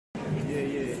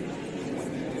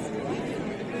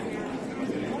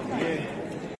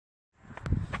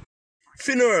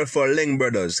Funeral for Laing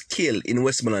brothers killed in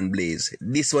Westmoreland blaze.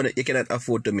 This one you cannot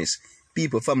afford to miss.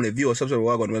 People, family, viewers, subscribe,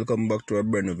 welcome back to a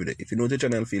brand new video. If you're new to the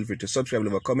channel, feel free to subscribe,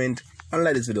 leave a comment, and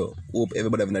like this video. Hope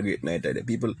everybody having a great night today.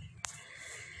 People,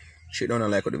 share down and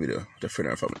like the video. The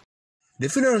funeral family. The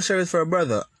funeral service for a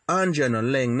brother,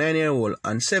 Anjan Laing, 9-year-old,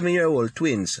 and 7-year-old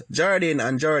twins, Jardine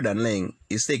and Jordan Laing,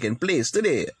 is taking place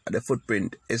today at the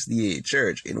Footprint SDA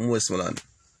Church in Westmoreland.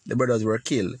 The brothers were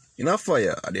killed in a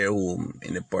fire at their home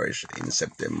in the parish in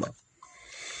September.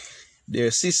 Their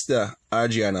sister,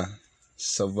 Adriana,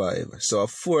 survived. So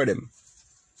 4 of them,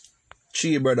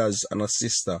 3 brothers and a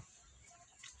sister.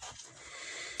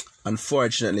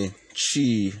 Unfortunately,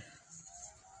 3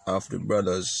 of the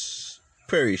brothers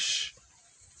perish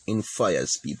in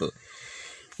fires, people.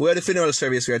 Where the funeral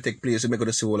service will take place, we make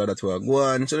to see all of that will go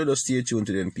on. So just stay tuned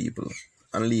to them, people,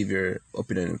 and leave your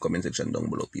opinion in the comment section down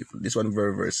below, people. This one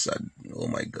very, very sad. Oh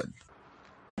my God.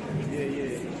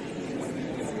 Excuse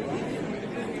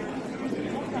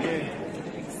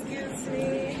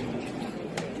me.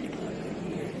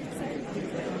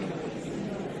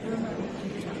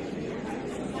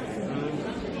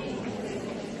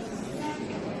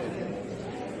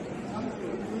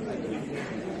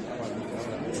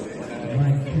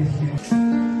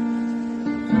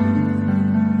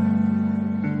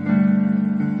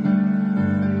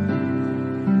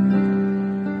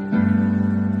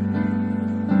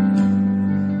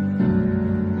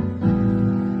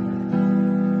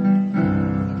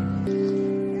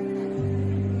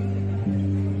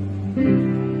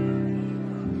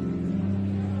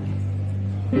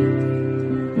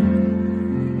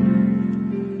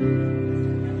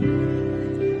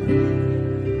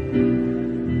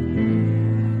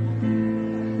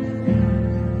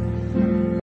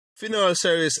 Funeral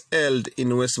service held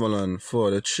in Westmoreland for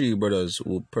the 3 brothers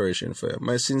who perished in fire.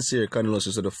 My sincere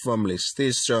condolences to the family. Stay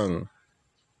strong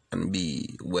and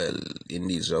be well in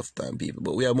these rough times, people.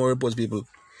 But we have more reports, people.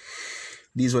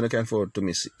 These one I can't afford to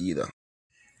miss either.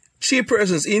 3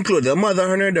 persons, including the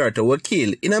mother and her daughter, were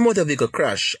killed in a motor vehicle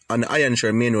crash on the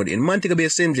Ironshire Main Road in Montego Bay,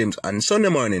 St. James on Sunday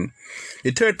morning.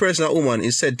 The 3rd person, a woman,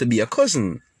 is said to be a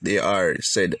cousin. They are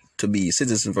said to be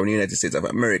citizens from the United States of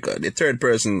America. The 3rd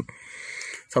person,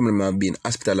 family member, have been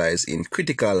hospitalized in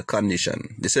critical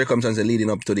condition. The circumstances leading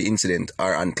up to the incident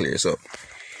are unclear. So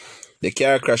the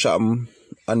car crash happened,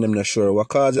 and I'm not sure what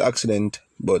caused the accident,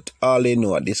 but all they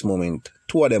know at this moment,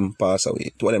 2 of them pass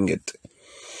away. 2 of them get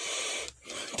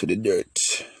to the dirt.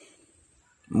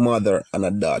 Mother and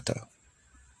a daughter.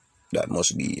 That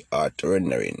must be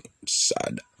heart-rendering,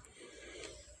 sad.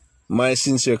 My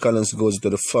sincere condolences goes to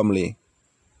the family.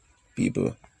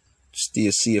 People,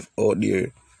 stay safe out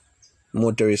there.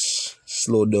 Motorists,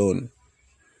 slow down.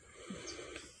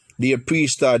 Do your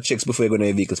pre-start checks before you go to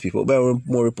your vehicles, people. But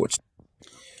more reports.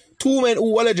 2 men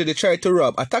who allegedly tried to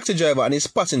rob a taxi driver and his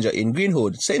passenger in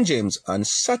Greenwood, St. James on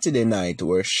Saturday night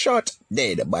were shot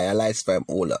dead by a live-fire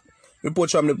holder.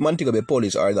 Reports from the Montego Bay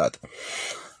police are that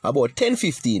about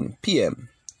 10:15 p.m.,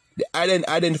 the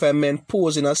identified men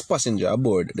posing as passenger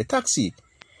aboard the taxi,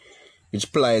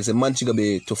 which plies the Montego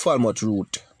Bay to Falmouth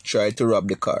route, tried to rob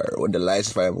the car when the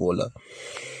license fire holder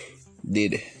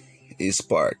did his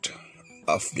part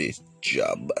of the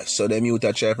job. So them youth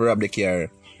tried to rob the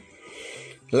car.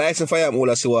 License fire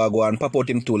holder see what go and pop out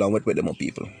him tool and wet them up,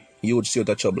 people. Youth stay out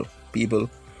of trouble. People,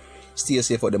 stay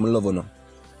safe for them, love you,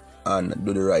 and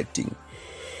do the right thing.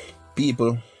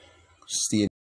 People, stay